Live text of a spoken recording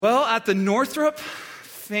at the Northrop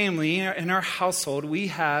family, in our household, we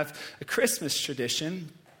have a Christmas tradition.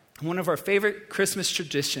 One of our favorite Christmas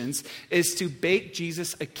traditions is to bake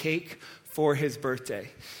Jesus a cake for his birthday.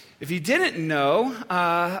 If you didn't know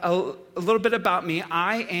a little bit about me,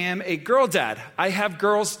 I am a girl dad. I have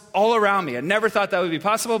girls all around me. I never thought that would be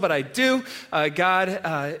possible, but I do.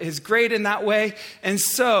 God is great in that way. And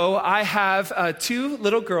so I have two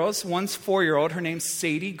little girls. One's 4-year-old. Her name's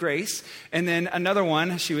Sadie Grace. And then another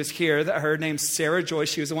one, she was here. Her name's Sarah Joy.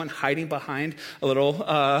 She was the one hiding behind a little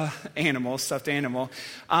stuffed animal.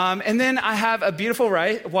 And then I have a beautiful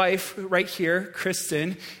wife right here,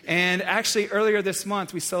 Kristen. And actually, earlier this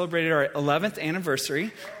month, we celebrated our 11th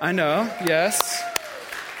anniversary. I know, yes.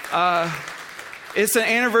 It's an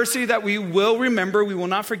anniversary that we will remember, we will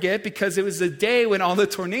not forget, because it was the day when all the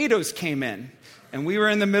tornadoes came in. And we were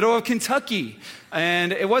in the middle of Kentucky.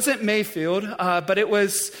 And it wasn't Mayfield, but it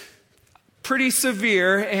was pretty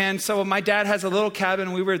severe. And so my dad has a little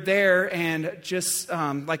cabin. We were there and just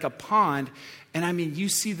like a pond. And I mean, you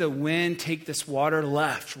see the wind take this water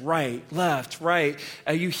left, right.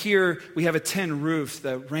 You hear we have a tin roof.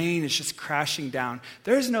 The rain is just crashing down.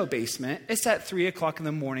 There's no basement. It's at 3 o'clock in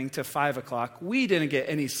the morning to 5 o'clock. We didn't get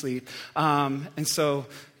any sleep. And so,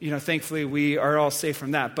 thankfully we are all safe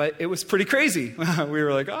from that. But it was pretty crazy. We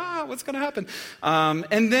were like, what's going to happen?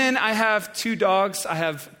 And then I have 2 dogs. I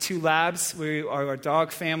have 2 labs. We are a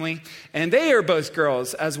dog family. And they are both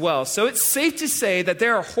girls as well. So it's safe to say that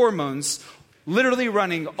there are hormones literally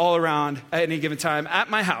running all around at any given time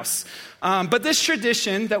at my house. But this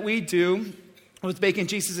tradition that we do with baking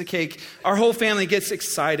Jesus a cake, our whole family gets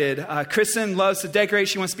excited. Kristen loves to decorate.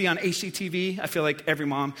 She wants to be on HGTV. I feel like every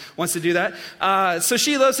mom wants to do that. So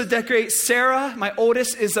she loves to decorate. Sarah, my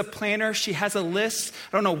oldest, is a planner. She has a list.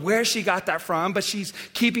 I don't know where she got that from, but she's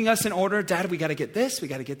keeping us in order. Dad, we got to get this. We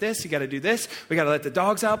got to get this. We got to do this. We got to let the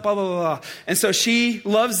dogs out, blah, blah, blah, blah. And so she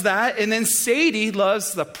loves that. And then Sadie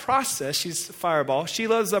loves the process. She's a fireball. She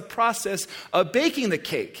loves the process of baking the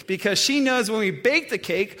cake because she knows when we bake the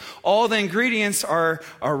cake, all the ingredients are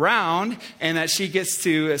around and that she gets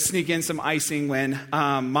to sneak in some icing when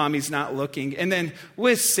mommy's not looking. And then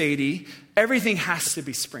with Sadie, everything has to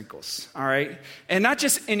be sprinkles, all right? And not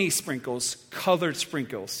just any sprinkles, colored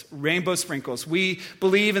sprinkles, rainbow sprinkles. We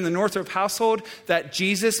believe in the Northrop household that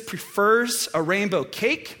Jesus prefers a rainbow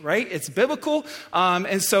cake, right? It's biblical.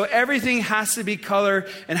 And so everything has to be color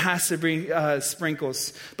and has to be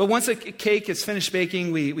sprinkles. But once a cake is finished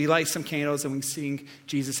baking, we light some candles and we sing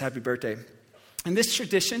Jesus Happy Birthday. And this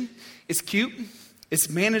tradition is cute, it's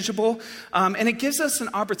manageable, and it gives us an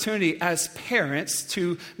opportunity as parents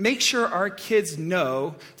to make sure our kids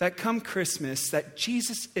know that come Christmas, that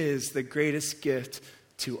Jesus is the greatest gift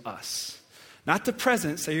to us. Not the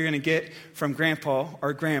presents that you're going to get from grandpa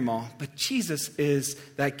or grandma, but Jesus is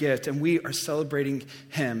that gift, and we are celebrating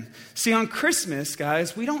him. See, on Christmas,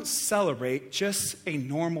 guys, we don't celebrate just a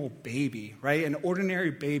normal baby, right? An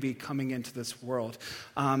ordinary baby coming into this world.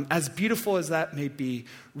 As beautiful as that may be,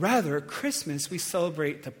 rather, Christmas, we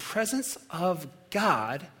celebrate the presence of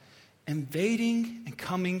God invading and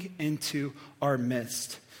coming into our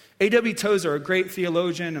midst. A.W. Tozer, a great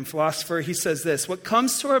theologian and philosopher, he says this: what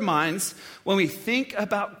comes to our minds when we think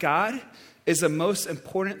about God is the most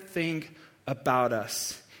important thing about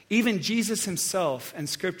us. Even Jesus himself in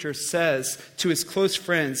Scripture says to his close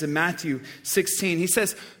friends in Matthew 16, he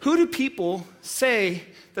says, "Who do people say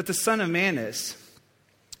that the Son of Man is?"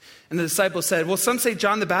 And the disciples said, "Well, some say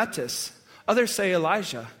John the Baptist, others say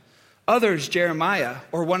Elijah, others Jeremiah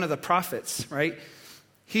or one of the prophets," right?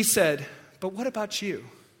 He said, "But what about you?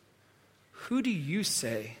 Who do you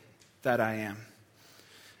say that I am?"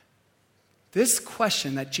 This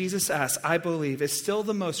question that Jesus asked, I believe, is still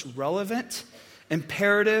the most relevant,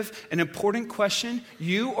 imperative, and important question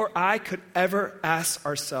you or I could ever ask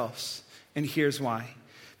ourselves. And here's why.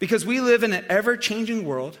 Because we live in an ever-changing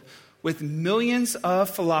world with millions of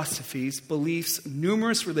philosophies, beliefs,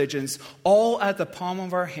 numerous religions, all at the palm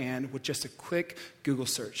of our hand with just a quick Google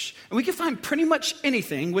search. And we can find pretty much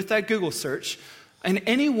anything with that Google search. And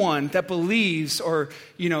anyone that believes or,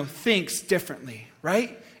 thinks differently,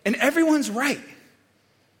 right? And everyone's right.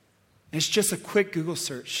 It's just a quick Google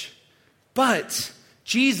search. But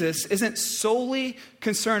Jesus isn't solely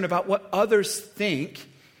concerned about what others think,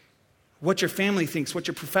 what your family thinks, what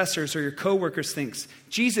your professors or your coworkers thinks.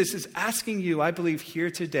 Jesus is asking you, I believe,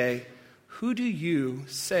 here today, who do you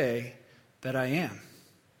say that I am?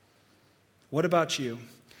 What about you?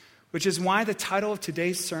 Which is why the title of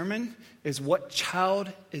today's sermon is What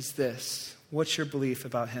Child Is This? What's your belief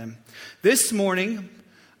about him? This morning,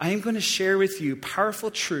 I am going to share with you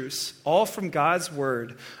powerful truths, all from God's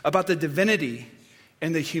word, about the divinity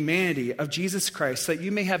and the humanity of Jesus Christ so that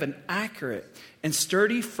you may have an accurate and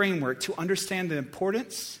sturdy framework to understand the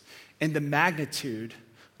importance and the magnitude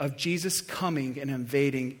of Jesus coming and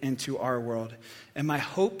invading into our world. And my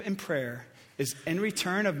hope and prayer is in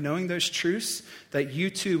return of knowing those truths that you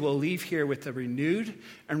too will leave here with a renewed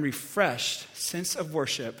and refreshed sense of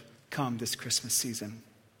worship come this Christmas season.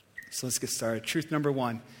 So let's get started. Truth number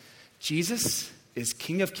one, Jesus is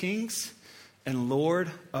King of Kings and Lord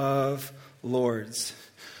of Lords.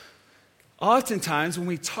 Oftentimes when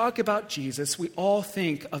we talk about Jesus, we all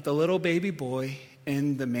think of the little baby boy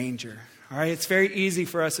in the manger. All right, it's very easy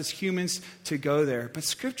for us as humans to go there. But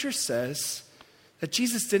Scripture says that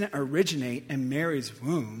Jesus didn't originate in Mary's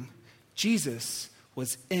womb. Jesus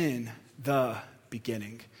was in the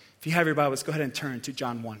beginning. If you have your Bibles, go ahead and turn to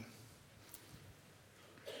John 1.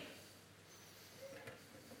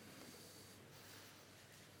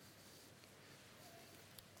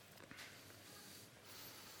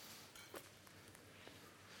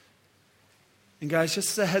 And guys,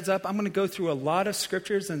 just as a heads up, I'm going to go through a lot of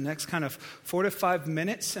scriptures in the next kind of 4 to 5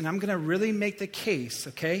 minutes, and I'm going to really make the case,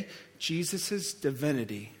 okay? Jesus'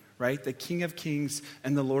 divinity, right? The King of Kings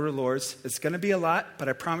and the Lord of Lords. It's going to be a lot, but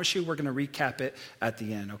I promise you we're going to recap it at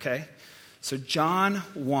the end, okay? So John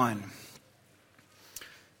 1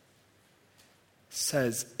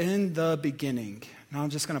 says, in the beginning. Now I'm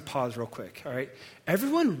just going to pause real quick, all right?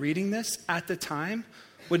 Everyone reading this at the time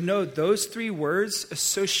would know those 3 words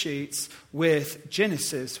associates with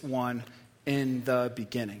Genesis 1, in the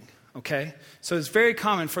beginning, okay? So it's very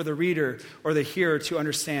common for the reader or the hearer to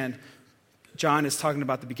understand John is talking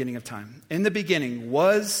about the beginning of time. In the beginning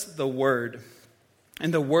was the Word,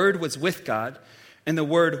 and the Word was with God, and the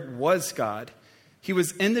Word was God. He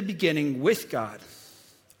was in the beginning with God.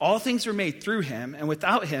 All things were made through him, and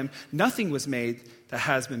without him nothing was made that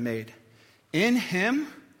has been made. In him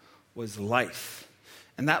was life.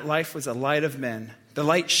 And that life was a light of men. The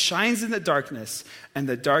light shines in the darkness, and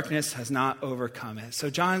the darkness has not overcome it.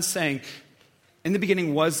 So John's saying, in the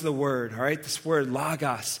beginning was the Word, all right? This word,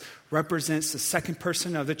 logos, represents the second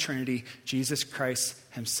person of the Trinity, Jesus Christ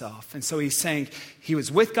himself. And so he's saying he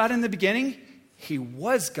was with God in the beginning, he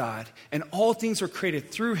was God, and all things were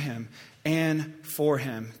created through him and for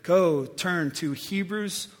him. Go turn to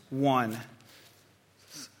Hebrews 1.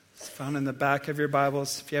 It's found in the back of your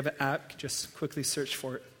Bibles. If you have an app, just quickly search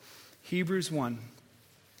for it. Hebrews 1.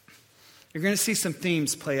 You're going to see some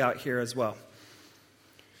themes play out here as well.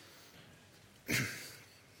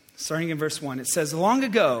 Starting in verse 1, it says, long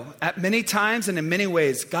ago, at many times and in many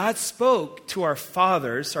ways, God spoke to our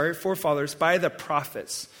forefathers by the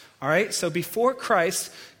prophets. All right, so before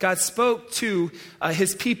Christ, God spoke to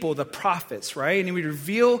his people, the prophets, right? And he would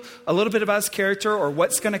reveal a little bit about his character or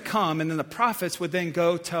what's going to come, and then the prophets would then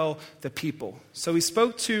go tell the people. So he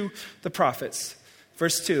spoke to the prophets.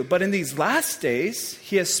 Verse 2, but in these last days,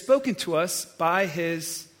 he has spoken to us by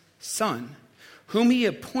his Son, whom he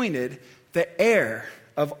appointed the heir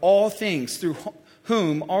of all things, through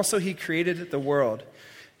whom also he created the world.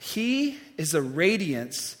 He is the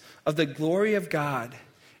radiance of the glory of God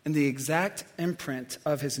and the exact imprint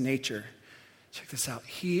of his nature. Check this out.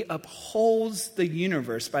 He upholds the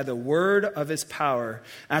universe by the word of his power.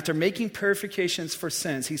 After making purifications for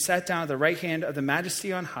sins, he sat down at the right hand of the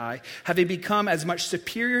Majesty on high, having become as much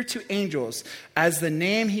superior to angels as the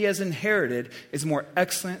name he has inherited is more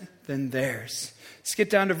excellent than theirs. Skip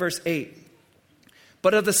down to verse 8.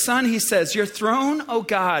 But of the Son, he says, your throne, O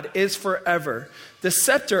God, is forever. The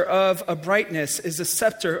scepter of uprightness is the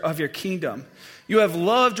scepter of your kingdom. You have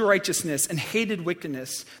loved righteousness and hated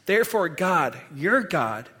wickedness. Therefore, God, your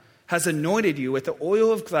God, has anointed you with the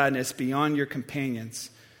oil of gladness beyond your companions.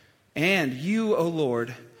 And you, O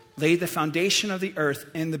Lord, laid the foundation of the earth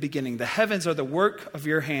in the beginning. The heavens are the work of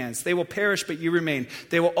your hands. They will perish, but you remain.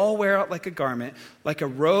 They will all wear out like a garment. Like a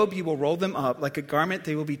robe, you will roll them up. Like a garment,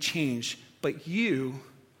 they will be changed. But you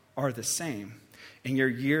are the same, and your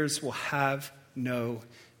years will have no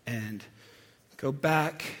end. Go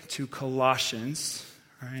back to Colossians,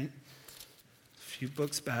 all right? A few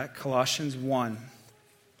books back, Colossians 1.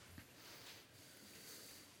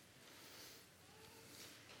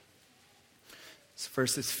 It's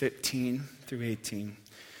verses 15 through 18.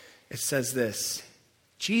 It says this,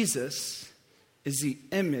 Jesus is the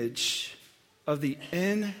image of the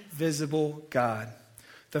invisible God,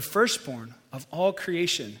 the firstborn of all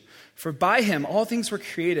creation. For by him all things were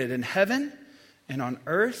created in heaven and on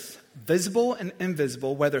earth, visible and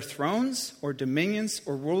invisible, whether thrones or dominions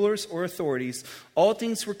or rulers or authorities. All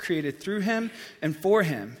things were created through him and for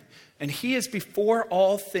him. And he is before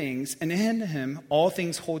all things, and in him all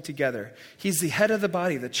things hold together. He's the head of the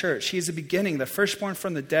body, the church. He is the beginning, the firstborn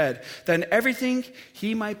from the dead, that in everything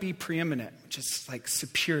he might be preeminent, which is like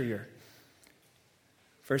superior.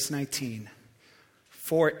 Verse 19.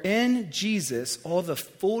 For in Jesus all the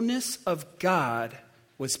fullness of God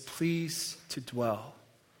was pleased to dwell.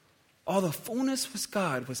 All the fullness was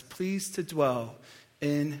God was pleased to dwell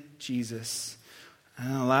in Jesus.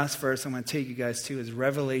 And the last verse I'm going to take you guys to is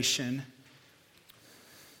Revelation.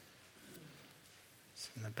 It's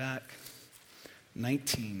in the back.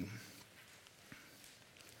 19.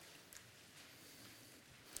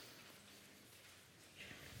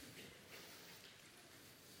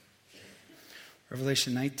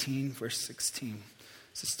 Revelation 19, verse 16.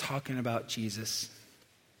 This is talking about Jesus.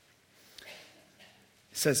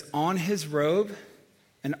 It says, on his robe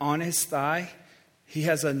and on his thigh, he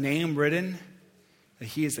has a name written that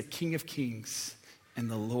he is the King of Kings and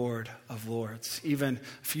the Lord of Lords. Even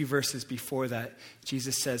a few verses before that,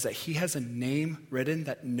 Jesus says that he has a name written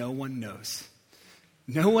that no one knows.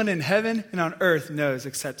 No one in heaven and on earth knows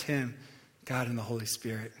except him, God and the Holy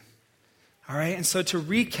Spirit. All right, and so to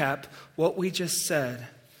recap what we just said,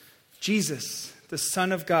 Jesus, the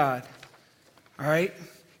Son of God, all right,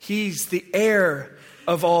 he's the heir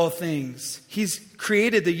of all things. He's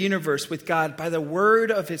created the universe with God by the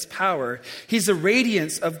word of his power. He's the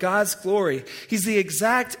radiance of God's glory. He's the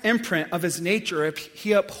exact imprint of his nature.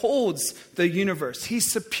 He upholds the universe.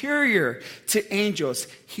 He's superior to angels.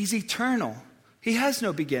 He's eternal. He has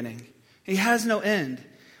no beginning. He has no end.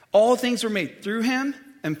 All things were made through him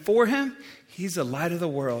and for him. He's the light of the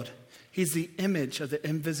world. He's the image of the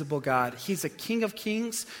invisible God. He's the King of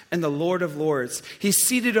Kings and the Lord of Lords. He's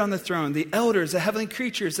seated on the throne. The elders, the heavenly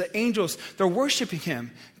creatures, the angels, they're worshiping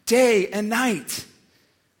him day and night.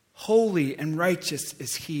 Holy and righteous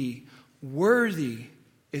is he. Worthy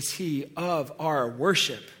is he of our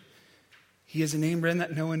worship. He has a name written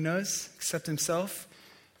that no one knows except himself.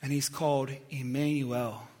 And he's called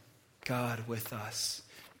Emmanuel, God with us.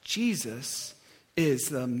 Jesus is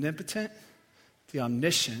the omnipotent, the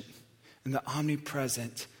omniscient, and the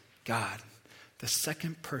omnipresent God, the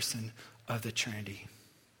second person of the Trinity.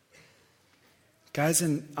 Guys,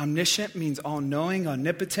 and omniscient means all-knowing,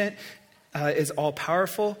 omnipotent is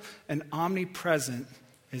all-powerful, and omnipresent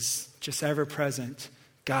is just ever-present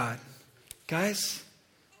God. Guys,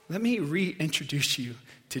 let me reintroduce you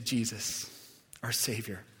to Jesus, our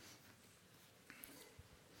Savior.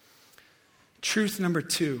 Truth number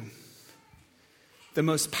 2. The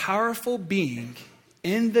most powerful being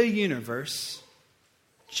in the universe,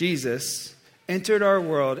 Jesus, entered our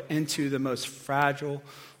world into the most fragile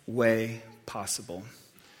way possible.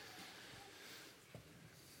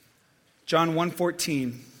 John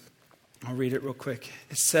 1:14, I'll read it real quick.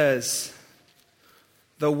 It says,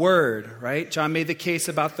 the Word, right? John made the case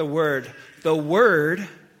about the Word. The Word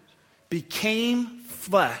became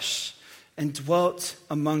flesh and dwelt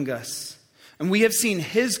among us. And we have seen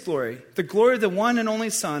his glory, the glory of the one and only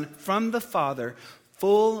Son from the Father,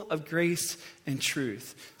 full of grace and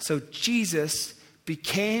truth. So Jesus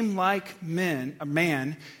became like a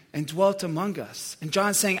man and dwelt among us. And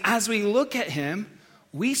John's saying, as we look at him,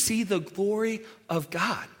 we see the glory of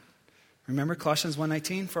God. Remember Colossians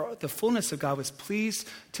 1:19? For the fullness of God was pleased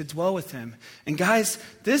to dwell with him. And guys,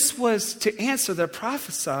 this was to answer the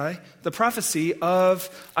prophecy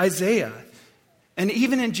of Isaiah. And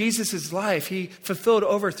even in Jesus' life, he fulfilled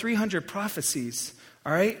over 300 prophecies.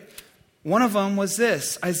 All right? One of them was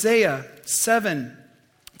this, Isaiah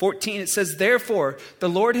 7:14. It says, therefore, the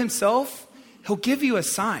Lord himself, he'll give you a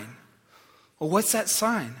sign. Well, what's that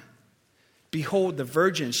sign? Behold, the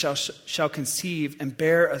virgin shall conceive and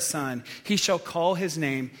bear a son. He shall call his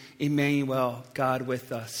name Emmanuel, God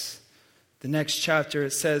with us. The next chapter,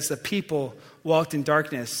 it says, the people walked in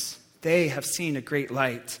darkness. They have seen a great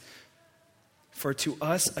light. For to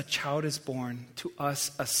us a child is born, to us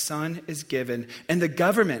a son is given, and the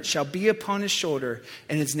government shall be upon his shoulder,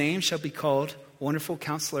 and his name shall be called Wonderful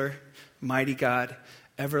Counselor, Mighty God,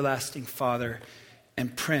 Everlasting Father,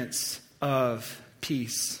 and Prince of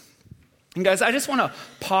Peace. And guys, I just want to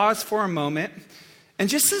pause for a moment and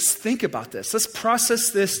just let's think about this. Let's process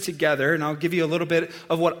this together, and I'll give you a little bit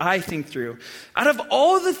of what I think through. Out of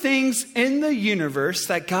all the things in the universe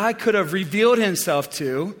that God could have revealed himself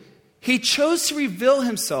to, he chose to reveal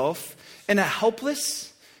himself in a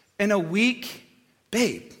helpless and a weak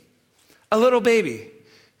babe. A little baby.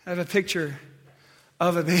 I have a picture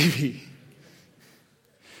of a baby.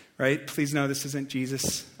 Right? Please know this isn't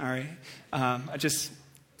Jesus. All right? I just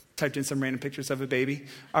typed in some random pictures of a baby.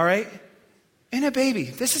 All right? And a baby.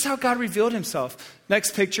 This is how God revealed himself.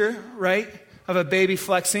 Next picture, right? of a baby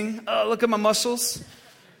flexing. Oh, look at my muscles.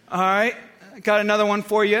 All right. I got another one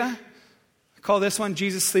for you. I call this one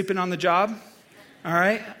Jesus sleeping on the job. All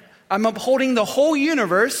right. I'm upholding the whole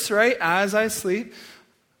universe, right, as I sleep.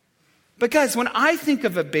 But guys, when I think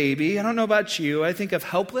of a baby, I don't know about you, I think of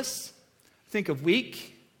helpless. I think of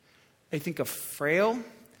weak. I think of frail.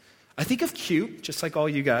 I think of cute, just like all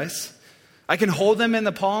you guys. I can hold them in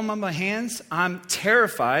the palm of my hands. I'm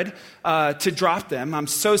terrified to drop them. I'm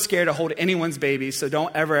so scared to hold anyone's baby, so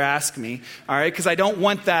don't ever ask me, all right? Because I don't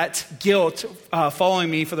want that guilt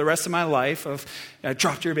following me for the rest of my life of, I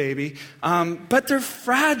dropped your baby. But they're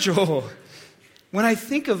fragile. When I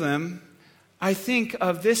think of them, I think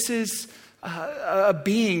of this is a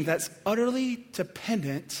being that's utterly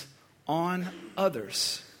dependent on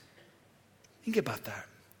others. Think about that.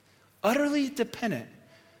 Utterly dependent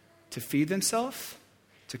to feed themselves,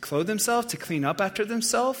 to clothe themselves, to clean up after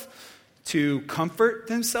themselves, to comfort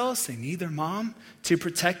themselves. They need their mom. To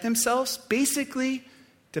protect themselves. Basically,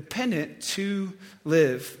 dependent to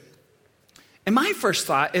live. And my first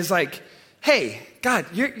thought is like, hey, God,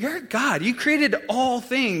 you're God. You created all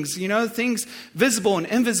things, things visible and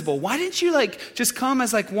invisible. Why didn't you just come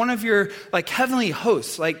as one of your heavenly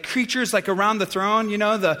hosts, creatures around the throne,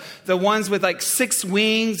 the ones with 6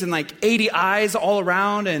 wings and 80 eyes all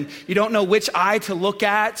around, and you don't know which eye to look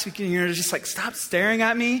at. So you're just stop staring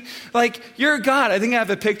at me. You're God. I think I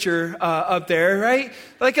have a picture up there, right?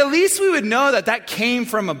 At least we would know that came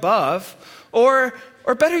from above.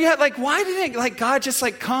 Or better yet, why didn't God just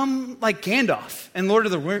come like Gandalf in Lord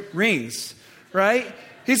of the Rings, right?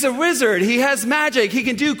 He's a wizard. He has magic. He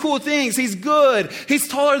can do cool things. He's good. He's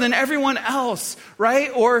taller than everyone else,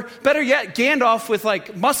 right? Or better yet, Gandalf with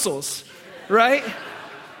muscles, right?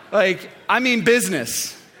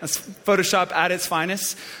 Business. That's Photoshop at its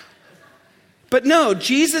finest. But no,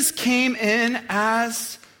 Jesus came in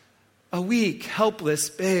as a weak, helpless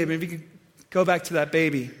babe. If you could go back to that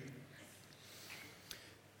baby.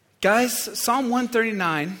 Guys, Psalm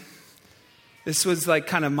 139, this was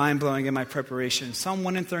kind of mind-blowing in my preparation. Psalm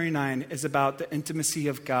 139 is about the intimacy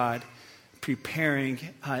of God preparing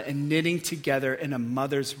and knitting together in a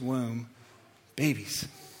mother's womb babies.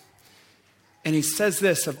 And he says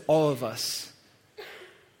this of all of us,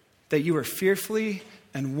 that you were fearfully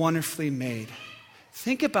and wonderfully made.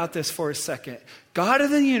 Think about this for a second. God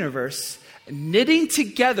of the universe knitting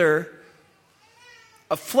together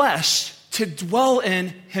a flesh to dwell in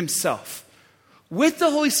himself with the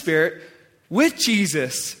Holy Spirit, with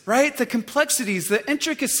Jesus, right? The complexities, the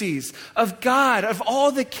intricacies of God, of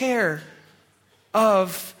all the care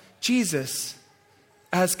of Jesus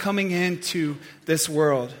as coming into this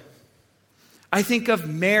world. I think of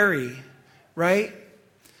Mary, right?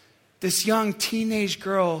 This young teenage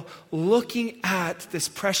girl looking at this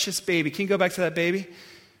precious baby. Can you go back to that baby?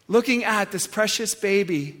 Looking at this precious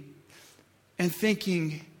baby and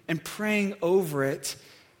thinking and praying over it.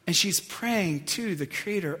 And she's praying to the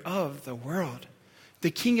creator of the world,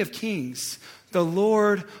 the King of Kings, the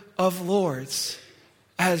Lord of Lords,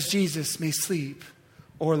 as Jesus may sleep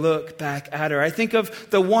or look back at her. I think of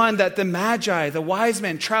the one that the Magi, the wise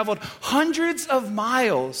men, traveled hundreds of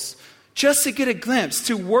miles just to get a glimpse,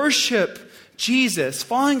 to worship Jesus,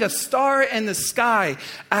 following a star in the sky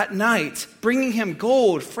at night, bringing him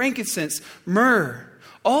gold, frankincense, myrrh.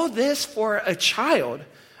 All this for a child.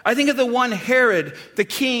 I think of the one Herod, the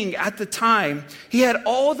king at the time. He had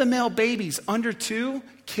all the male babies under 2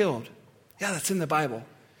 killed. Yeah, that's in the Bible.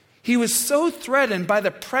 He was so threatened by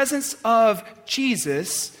the presence of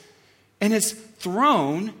Jesus and his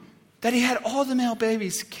throne that he had all the male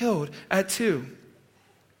babies killed at 2.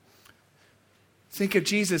 Think of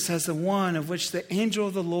Jesus as the one of which the angel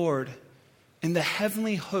of the Lord and the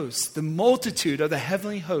heavenly hosts, the multitude of the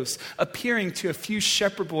heavenly hosts, appearing to a few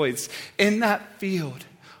shepherd boys in that field,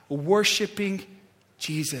 worshiping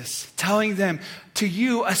Jesus, telling them, to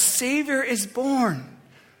you a Savior is born,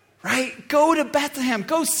 right? Go to Bethlehem,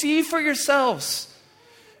 go see for yourselves.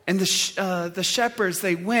 And the shepherds,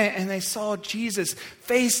 they went and they saw Jesus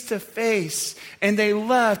face to face, and they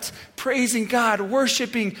left praising God,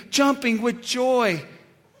 worshiping, jumping with joy.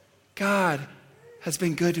 God has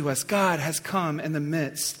been good to us. God has come in the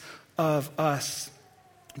midst of us.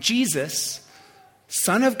 Jesus,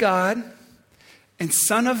 Son of God, and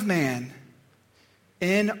Son of Man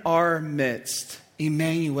in our midst.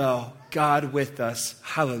 Emmanuel, God with us.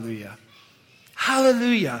 Hallelujah.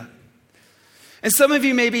 Hallelujah. And some of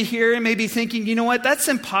you may be here and may be thinking, you know what? That's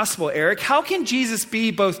impossible, Eric. How can Jesus be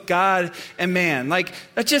both God and man?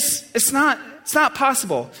 It's not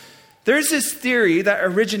possible. There's this theory that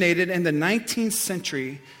originated in the 19th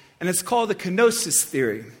century, and it's called the kenosis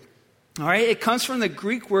theory. All right, it comes from the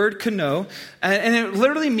Greek word keno, and it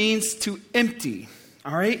literally means to empty.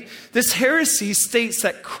 All right, this heresy states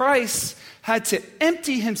that Christ had to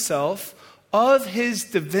empty himself of his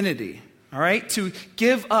divinity. All right, to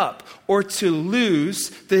give up or to lose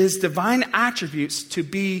his divine attributes to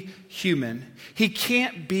be human. He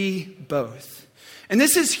can't be both. And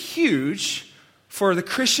this is huge for the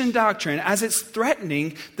Christian doctrine as it's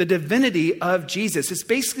threatening the divinity of Jesus. It's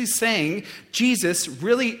basically saying Jesus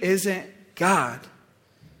really isn't God.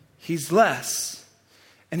 He's less.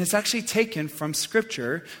 And it's actually taken from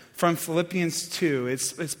Scripture, from Philippians 2.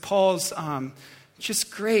 It's Paul's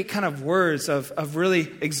just great kind of words of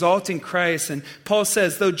really exalting Christ. And Paul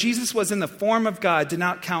says, though Jesus was in the form of God, did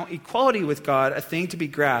not count equality with God a thing to be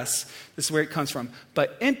grasped. This is where it comes from.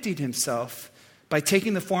 But emptied himself by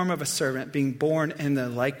taking the form of a servant, being born in the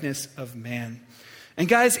likeness of man. And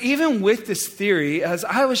guys, even with this theory, as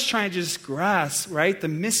I was trying to just grasp, right, the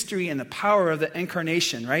mystery and the power of the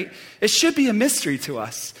incarnation, right, it should be a mystery to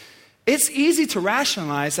us. It's easy to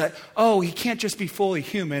rationalize that, oh, he can't just be fully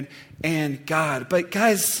human and God. But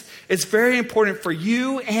guys, it's very important for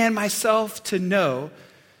you and myself to know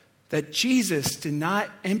that Jesus did not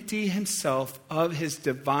empty himself of his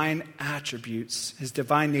divine attributes, his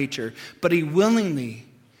divine nature, but he willingly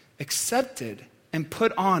accepted and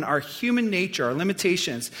put on our human nature, our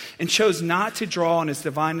limitations, and chose not to draw on his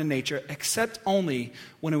divine nature except only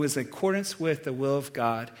when it was in accordance with the will of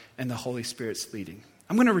God and the Holy Spirit's leading.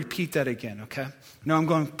 I'm going to repeat that again, okay? No, I'm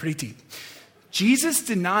going pretty deep. Jesus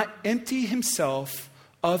did not empty himself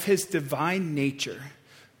of his divine nature,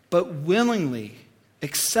 but willingly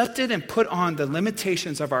accepted and put on the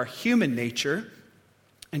limitations of our human nature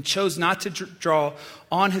and chose not to draw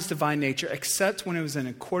on his divine nature except when it was in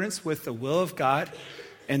accordance with the will of God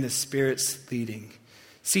and the Spirit's leading.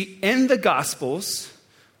 See, in the Gospels,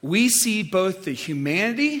 we see both the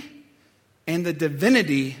humanity and the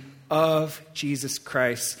divinity of Jesus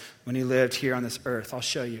Christ when he lived here on this earth. I'll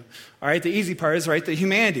show you. All right, the easy part is, right, the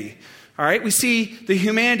humanity. All right, we see the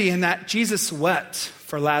humanity in that Jesus wept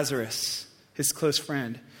for Lazarus, his close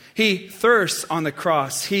friend. He thirsts on the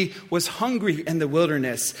cross. He was hungry in the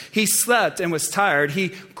wilderness. He slept and was tired. He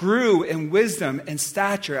grew in wisdom and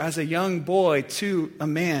stature as a young boy to a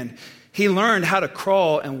man. He learned how to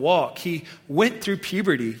crawl and walk. He went through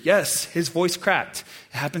puberty. Yes, his voice cracked.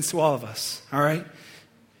 It happens to all of us, all right?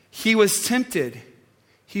 He was tempted.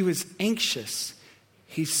 He was anxious.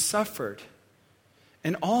 He suffered.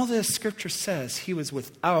 And all this Scripture says he was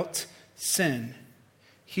without sin.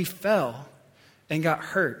 He fell and got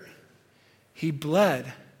hurt. He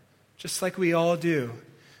bled, just like we all do.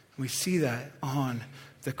 We see that on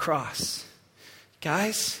the cross.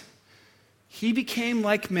 Guys, he became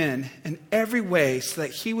like men in every way so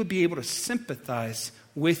that he would be able to sympathize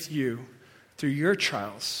with you through your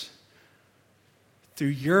trials, through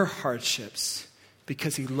your hardships,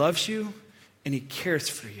 because he loves you and he cares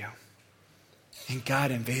for you. And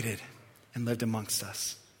God invaded and lived amongst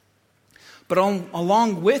us. But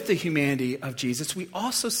along with the humanity of Jesus, we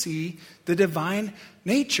also see the divine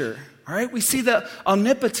nature. All right, we see the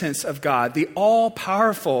omnipotence of God, the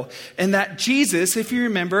all-powerful, and that Jesus, if you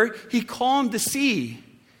remember, he calmed the sea.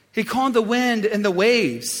 He calmed the wind and the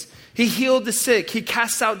waves. He healed the sick. He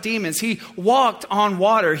cast out demons. He walked on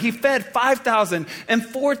water. He fed 5,000 and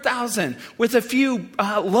 4,000 with a few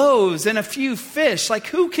loaves and a few fish. Like,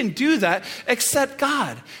 who can do that except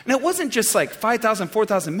God? And it wasn't just like 5,000,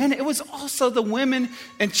 4,000 men. It was also the women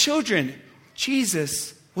and children.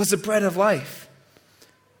 Jesus was the bread of life.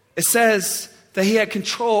 It says that he had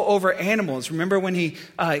control over animals. Remember when he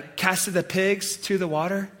casted the pigs to the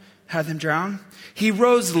water, had them drown? He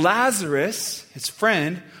rose Lazarus, his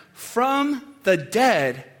friend, from the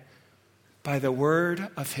dead by the word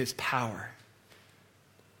of his power.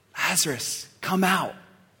 Lazarus, come out.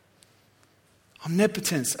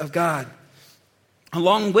 Omnipotence of God.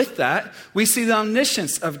 Along with that, we see the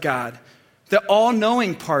omniscience of God, the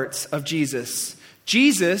all-knowing parts of Jesus.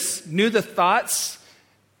 Jesus knew the thoughts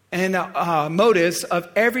and motives of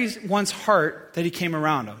everyone's heart that he came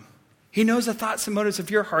around him. He knows the thoughts and motives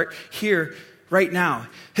of your heart here right now.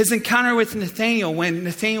 His encounter with Nathanael, when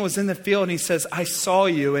Nathanael was in the field and he says, I saw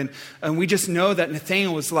you. And we just know that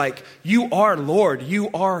Nathanael was like, you are Lord, you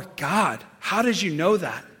are God. How did you know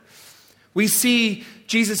that? We see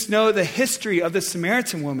Jesus know the history of the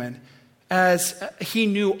Samaritan woman as he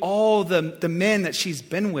knew all the men that she's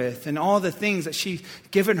been with and all the things that she's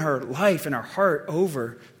given her life and her heart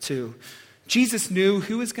over to. Jesus knew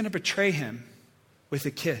who was going to betray him with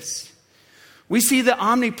a kiss. We see the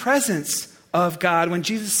omnipresence of God when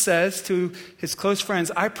Jesus says to his close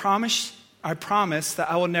friends, I promise that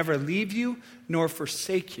I will never leave you nor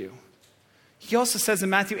forsake you. He also says in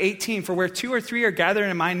Matthew 18, for where 2 or 3 are gathered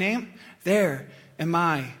in my name, there am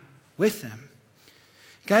I with them.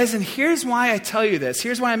 Guys, and here's why I tell you this.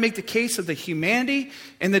 Here's why I make the case of the humanity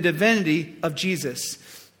and the divinity of Jesus.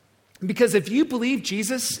 Because if you believe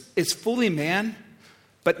Jesus is fully man,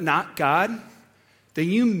 but not God, then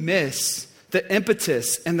you miss the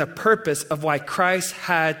impetus and the purpose of why Christ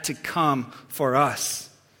had to come for us.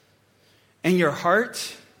 And your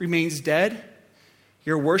heart remains dead.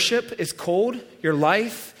 Your worship is cold. Your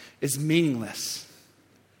life is meaningless.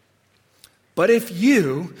 But if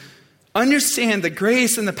you understand the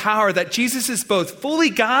grace and the power that Jesus is both fully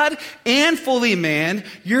God and fully man,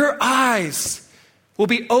 your eyes will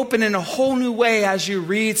be open in a whole new way as you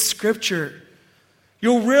read Scripture.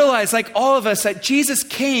 You'll realize, like all of us, that Jesus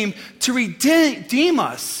came to redeem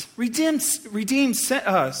us. Redeem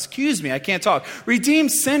sinners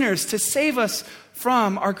to save us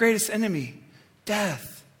from our greatest enemy,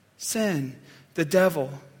 death, sin, the devil.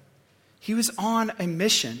 He was on a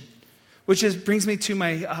mission, which brings me to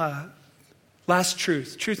my last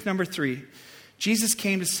truth. Truth number 3. Jesus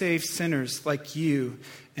came to save sinners like you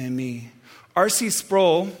and me. R.C.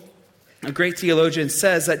 Sproul, a great theologian,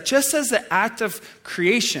 says that just as the act of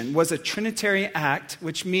creation was a Trinitarian act,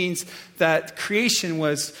 which means that creation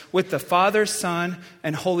was with the Father, Son,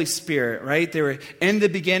 and Holy Spirit, right? They were in the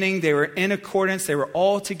beginning, they were in accordance, they were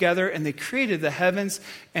all together, and they created the heavens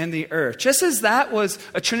and the earth. Just as that was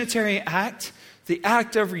a Trinitarian act, the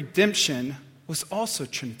act of redemption was also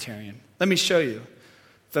Trinitarian. Let me show you.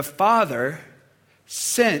 The Father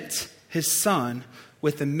sent his Son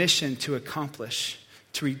with a mission to accomplish,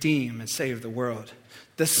 to redeem and save the world.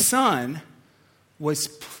 The Son was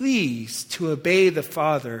pleased to obey the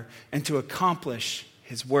Father and to accomplish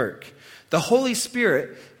his work. The Holy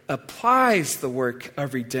Spirit applies the work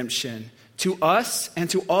of redemption to us and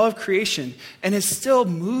to all of creation and is still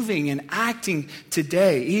moving and acting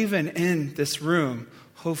today, even in this room,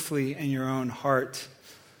 hopefully in your own heart.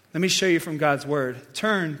 Let me show you from God's Word.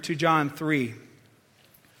 Turn to John 3.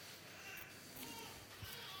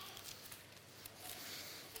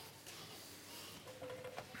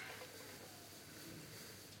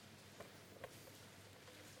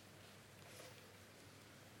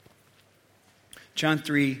 John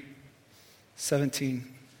 3:17.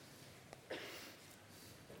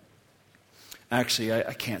 Actually,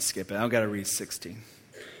 I can't skip it. I've got to read 16.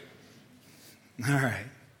 All right.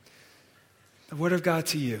 The word of God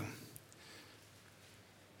to you.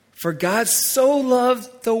 For God so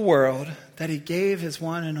loved the world that he gave his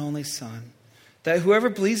one and only Son, that whoever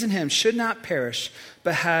believes in him should not perish,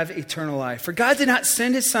 but have eternal life. For God did not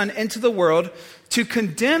send his Son into the world to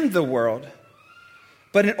condemn the world,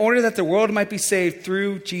 but in order that the world might be saved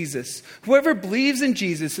through Jesus. Whoever believes in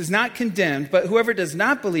Jesus is not condemned, but whoever does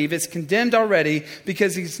not believe is condemned already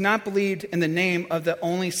because he's not believed in the name of the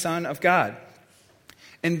only Son of God.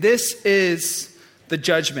 And this is the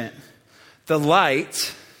judgment. The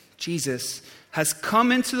light, Jesus, has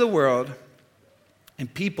come into the world,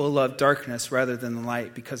 and people love darkness rather than the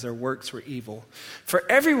light because their works were evil. For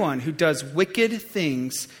everyone who does wicked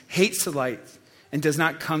things hates the light and does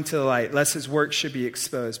not come to the light, lest his work should be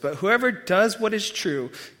exposed. But whoever does what is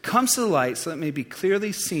true comes to the light so that it may be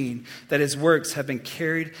clearly seen that his works have been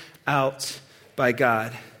carried out by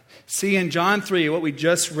God. See, in John 3, what we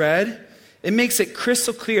just read, it makes it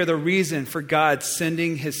crystal clear the reason for God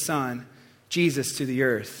sending his Son, Jesus, to the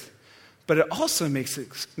earth. But it also makes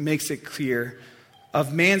it clear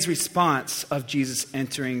of man's response of Jesus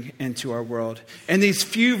entering into our world. In these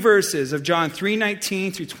few verses of John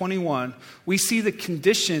 3:19 through 21, we see the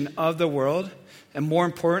condition of the world, and more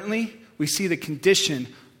importantly, we see the condition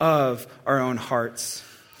of our own hearts.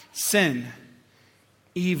 Sin,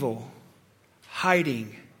 evil,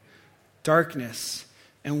 hiding, darkness,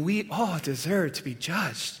 and we all deserve to be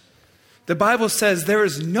judged. The Bible says there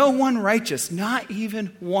is no one righteous, not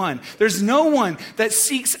even one. There's no one that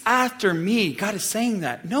seeks after me. God is saying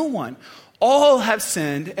that. No one. All have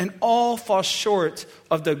sinned and all fall short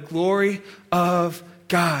of the glory of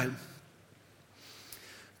God.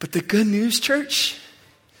 But the good news, church,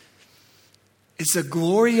 is the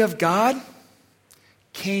glory of God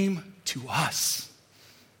came to us.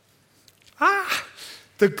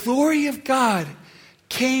 The glory of God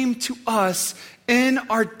came to us in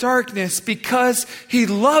our darkness because he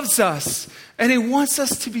loves us and he wants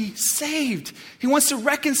us to be saved. He wants to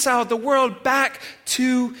reconcile the world back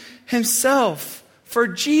to himself. For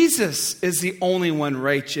Jesus is the only one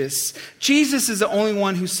righteous. Jesus is the only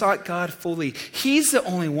one who sought God fully. He's the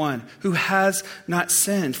only one who has not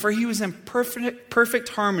sinned. For he was in perfect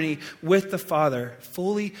harmony with the Father,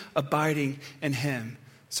 fully abiding in him.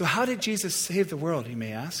 So how did Jesus save the world, you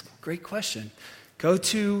may ask? Great question. Go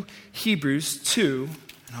to Hebrews 2,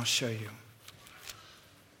 and I'll show you.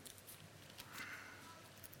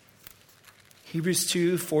 Hebrews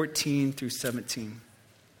 2, 14 through 17.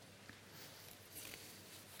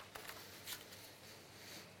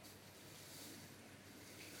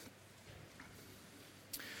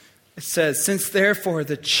 It says, since therefore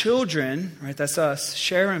the children, right, that's us,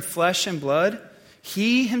 share in flesh and blood,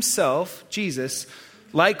 he himself, Jesus,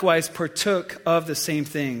 likewise partook of the same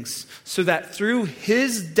things, so that through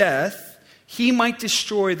his death he might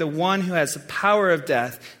destroy the one who has the power of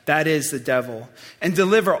death, that is the devil, and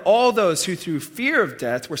deliver all those who through fear of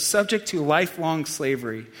death were subject to lifelong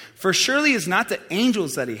slavery. For surely it is not the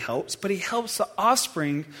angels that he helps, but he helps the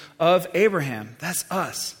offspring of Abraham. That's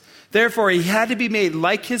us. Therefore, he had to be made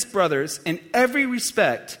like his brothers in every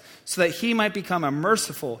respect, so that he might become a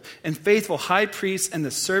merciful and faithful high priest in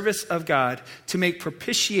the service of God to make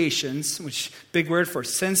propitiations, which big word for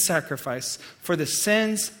sin sacrifice, for the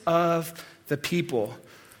sins of the people.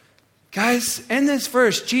 Guys, in this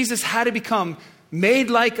verse, Jesus had to become made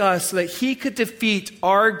like us so that he could defeat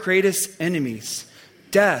our greatest enemies,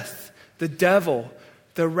 death, the devil,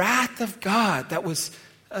 the wrath of God that was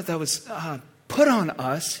put on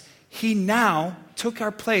us. He now took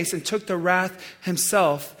our place and took the wrath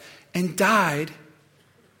himself and died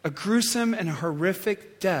a gruesome and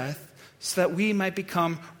horrific death so that we might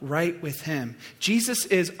become right with him. Jesus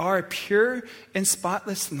is our pure and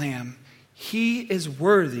spotless lamb. He is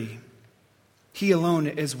worthy. He alone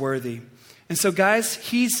is worthy. And so, guys,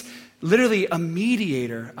 he's literally a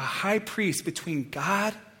mediator, a high priest between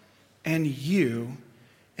God and you.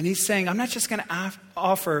 And he's saying, I'm not just going to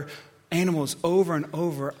offer animals over and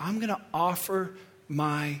over. I'm going to offer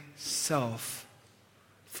myself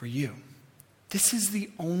for you. This is the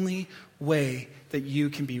only way that you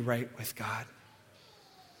can be right with God.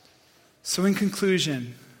 So in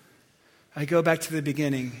conclusion, I go back to the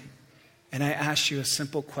beginning and I ask you a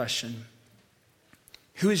simple question.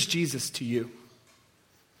 Who is Jesus to you?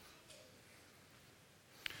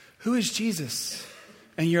 Who is Jesus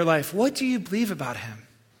in your life? What do you believe about him?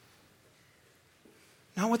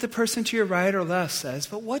 Not what the person to your right or left says,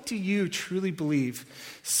 but what do you truly believe?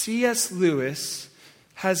 C.S. Lewis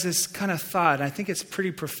has this kind of thought, and I think it's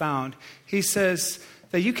pretty profound. He says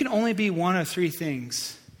that you can only be one of three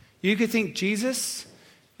things. You could think Jesus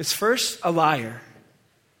is first a liar.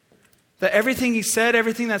 That everything he said,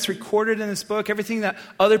 everything that's recorded in this book, everything that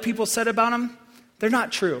other people said about him, they're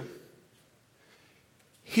not true.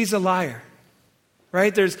 He's a liar,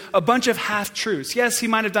 right? There's a bunch of half-truths. Yes, he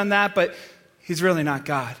might have done that, but he's really not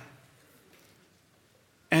God.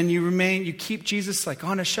 And you keep Jesus like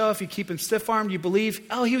on a shelf, you keep him stiff-armed, you believe,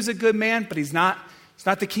 oh, he was a good man, but he's not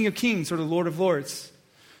the King of Kings or the Lord of Lords.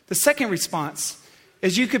 The second response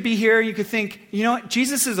is you could be here, you could think, you know what,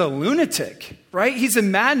 Jesus is a lunatic, right? He's a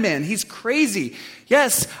madman, he's crazy.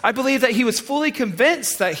 Yes, I believe that he was fully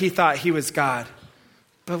convinced that he thought he was God.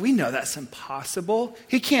 But we know that's impossible.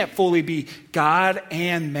 He can't fully be God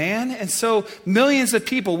and man. And so millions of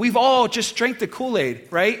people, we've all just drank the Kool-Aid,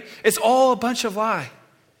 right? It's all a bunch of lie.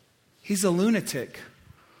 He's a lunatic.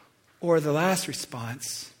 Or the last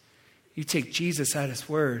response, you take Jesus at his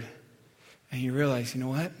word and you realize, you know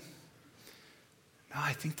what? No,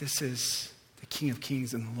 I think this is the King of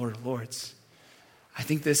Kings and the Lord of Lords. I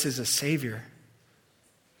think this is a Savior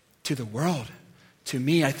to the world. To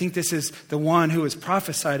me, I think this is the one who was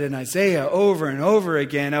prophesied in Isaiah over and over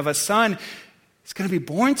again of a son is going to be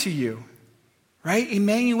born to you, right?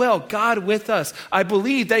 Emmanuel, God with us. I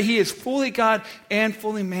believe that he is fully God and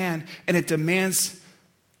fully man, and it demands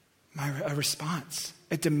a response.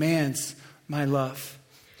 It demands my love.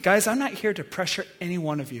 Guys, I'm not here to pressure any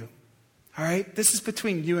one of you, all right? This is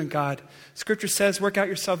between you and God. Scripture says, work out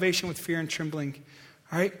your salvation with fear and trembling,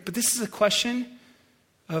 all right? But this is a question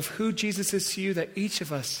of who Jesus is to you that each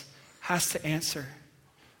of us has to answer.